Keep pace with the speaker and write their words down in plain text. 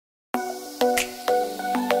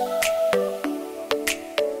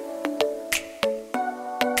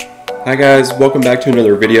Hi guys, welcome back to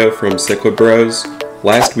another video from Cichlid Bros.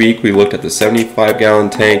 Last week we looked at the 75-gallon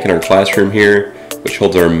tank in our classroom here, which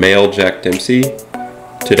holds our male Jack Dempsey.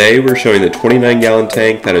 Today we're showing the 29-gallon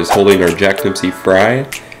tank that is holding our Jack Dempsey fry,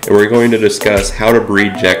 and we're going to discuss how to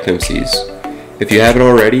breed Jack Dempseys. If you haven't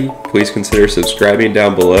already, please consider subscribing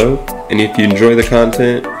down below, and if you enjoy the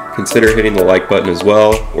content, consider hitting the like button as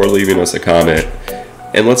well, or leaving us a comment.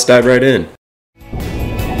 And let's dive right in.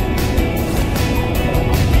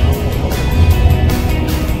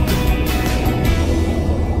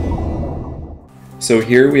 So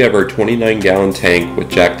here we have our 29-gallon tank with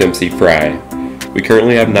Jack Dempsey fry. We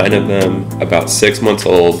currently have 9 of them, about 6 months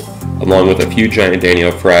old, along with a few giant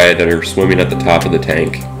Daniel fry that are swimming at the top of the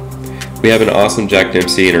tank. We have an awesome Jack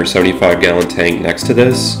Dempsey in our 75-gallon tank next to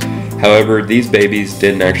this. However, these babies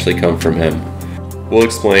didn't actually come from him. We'll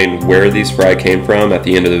explain where these fry came from at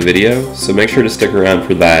the end of the video, so make sure to stick around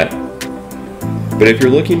for that. But if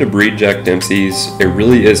you're looking to breed Jack Dempseys, it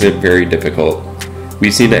really isn't very difficult.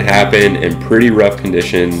 We've seen it happen in pretty rough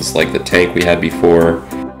conditions like the tank we had before.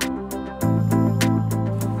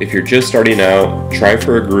 If you're just starting out, try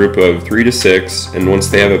for a group of 3 to 6, and once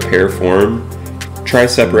they have a pair form, try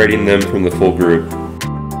separating them from the full group.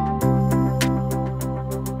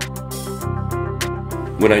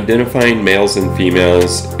 When identifying males and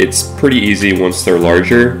females, it's pretty easy once they're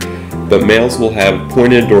larger, but males will have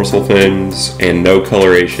pointed dorsal fins and no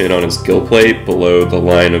coloration on his gill plate below the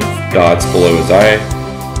line of dots below his eye,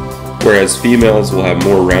 whereas females will have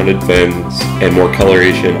more rounded fins and more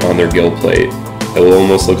coloration on their gill plate. It will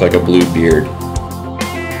almost look like a blue beard.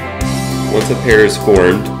 Once a pair is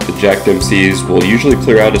formed, the Jack Dempseys will usually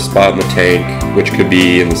clear out a spot in the tank, which could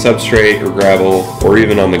be in the substrate or gravel or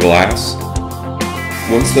even on the glass.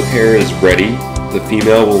 Once the pair is ready, the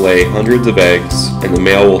female will lay hundreds of eggs, and the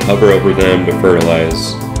male will hover over them to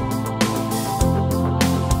fertilize.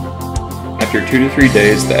 After 2 to 3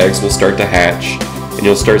 days, the eggs will start to hatch, and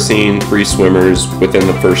you'll start seeing free swimmers within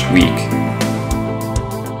the first week.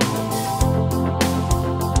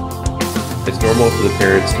 It's normal for the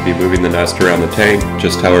parents to be moving the nest around the tank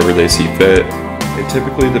just however they see fit, and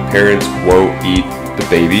typically the parents won't eat the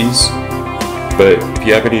babies, but if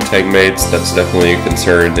you have any tank mates, that's definitely a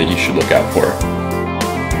concern that you should look out for.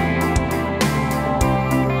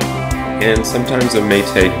 And sometimes it may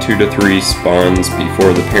take 2 to 3 spawns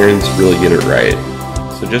before the parents really get it right.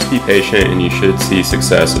 So just be patient and you should see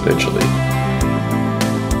success eventually.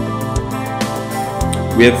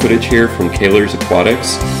 We have footage here from Kaler's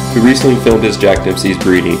Aquatics, who recently filmed his Jack Dempsey's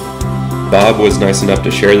breeding. Bob was nice enough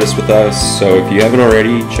to share this with us, so if you haven't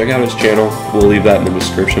already, check out his channel. We'll leave that in the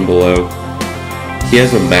description below. He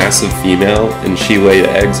has a massive female, and she laid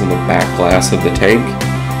eggs in the back glass of the tank.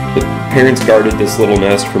 The parents guarded this little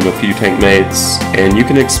nest from a few tank mates, and you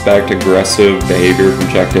can expect aggressive behavior from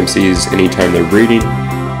Jack Dempseys anytime they're breeding.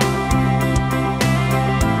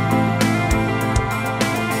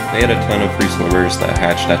 They had a ton of free swimmers that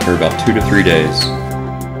hatched after about 2 to 3 days.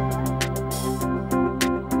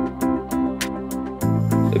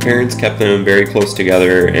 The parents kept them very close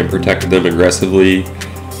together and protected them aggressively.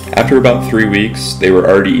 After about 3 weeks, they were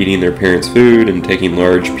already eating their parents' food and taking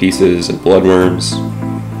large pieces of bloodworms.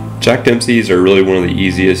 Jack Dempseys are really one of the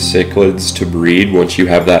easiest cichlids to breed once you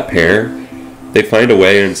have that pair. They find a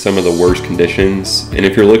way in some of the worst conditions, and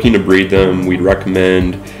if you're looking to breed them, we'd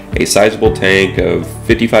recommend a sizable tank of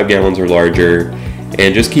 55 gallons or larger,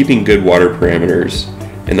 and just keeping good water parameters.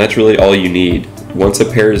 And that's really all you need. Once a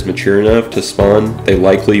pair is mature enough to spawn, they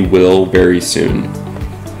likely will very soon.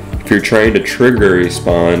 If you're trying to trigger a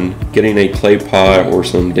spawn, getting a clay pot or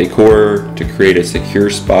some decor to create a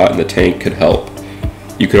secure spot in the tank could help.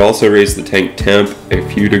 You could also raise the tank temp a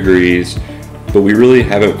few degrees, but we really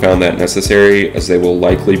haven't found that necessary as they will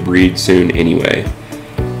likely breed soon anyway.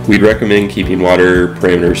 We'd recommend keeping water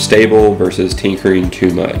parameters stable versus tinkering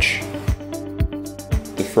too much.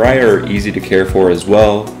 The fry are easy to care for as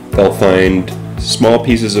well. They'll find small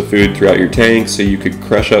pieces of food throughout your tank so you could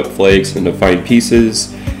crush up flakes into fine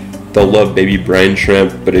pieces. They'll love baby brine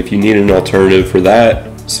shrimp, but if you need an alternative for that,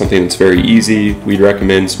 something that's very easy, we'd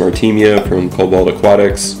recommend Smartemia from Cobalt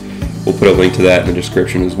Aquatics. We'll put a link to that in the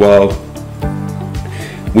description as well.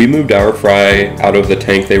 We moved our fry out of the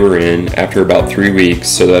tank they were in after about 3 weeks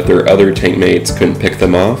so that their other tank mates couldn't pick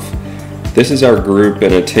them off. This is our group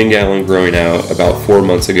in a 10-gallon growing out about 4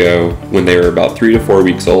 months ago when they were about 3 to 4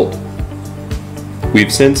 weeks old.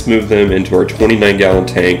 We've since moved them into our 29-gallon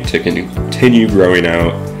tank to continue growing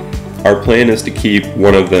out. Our plan is to keep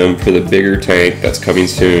one of them for the bigger tank that's coming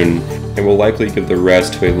soon, and we'll likely give the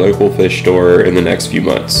rest to a local fish store in the next few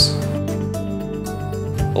months.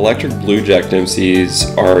 Electric blue Jack Dempseys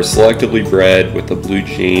are selectively bred with the blue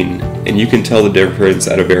gene, and you can tell the difference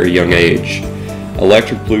at a very young age.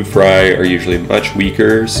 Electric blue fry are usually much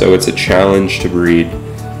weaker, so it's a challenge to breed.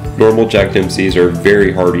 Normal Jack Dempseys are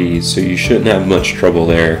very hardy, so you shouldn't have much trouble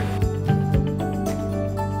there.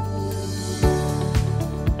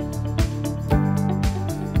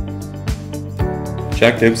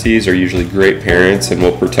 Jack Dempseys are usually great parents and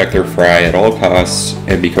will protect their fry at all costs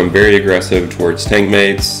and become very aggressive towards tank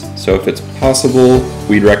mates, so if it's possible,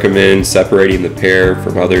 we'd recommend separating the pair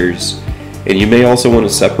from others, and you may also want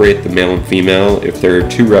to separate the male and female if they're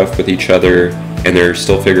too rough with each other and they're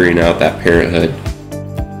still figuring out that parenthood.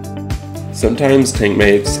 Sometimes tank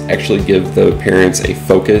mates actually give the parents a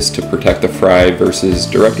focus to protect the fry versus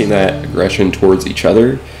directing that aggression towards each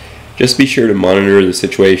other. Just be sure to monitor the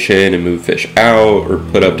situation and move fish out or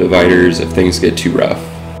put up dividers if things get too rough.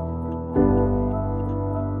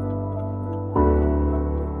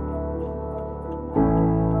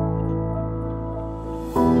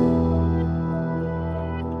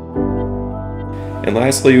 And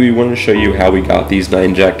lastly, we want to show you how we got these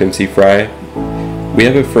 9 Jack Dempsey fry. We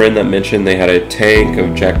have a friend that mentioned they had a tank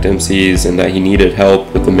of Jack Dempseys and that he needed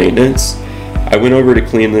help with the maintenance. I went over to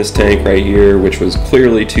clean this tank right here, which was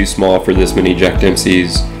clearly too small for this many Jack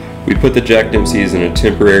Dempseys. We put the Jack Dempseys in a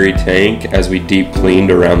temporary tank as we deep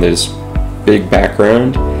cleaned around this big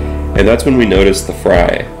background, and that's when we noticed the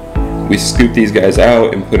fry. We scooped these guys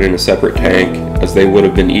out and put in a separate tank, as they would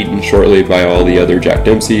have been eaten shortly by all the other Jack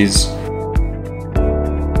Dempseys.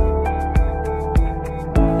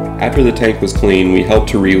 After the tank was clean, we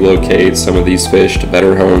helped to relocate some of these fish to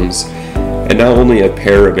better homes, and now only a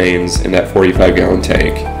pair remains in that 45-gallon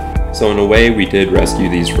tank. So in a way, we did rescue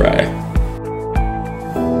these fry.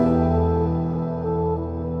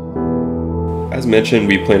 As mentioned,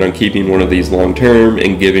 we plan on keeping one of these long term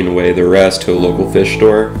and giving away the rest to a local fish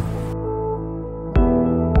store.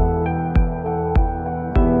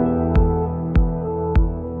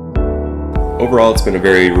 Overall, it's been a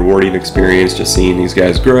very rewarding experience just seeing these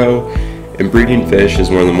guys grow, and breeding fish is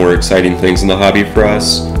one of the more exciting things in the hobby for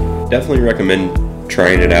us. Definitely recommend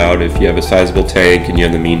trying it out if you have a sizable tank and you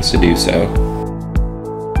have the means to do so.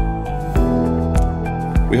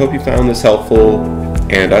 We hope you found this helpful,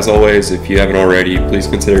 and as always, if you haven't already, please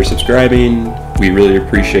consider subscribing. We really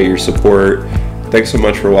appreciate your support. Thanks so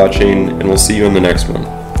much for watching, and we'll see you in the next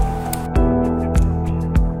one.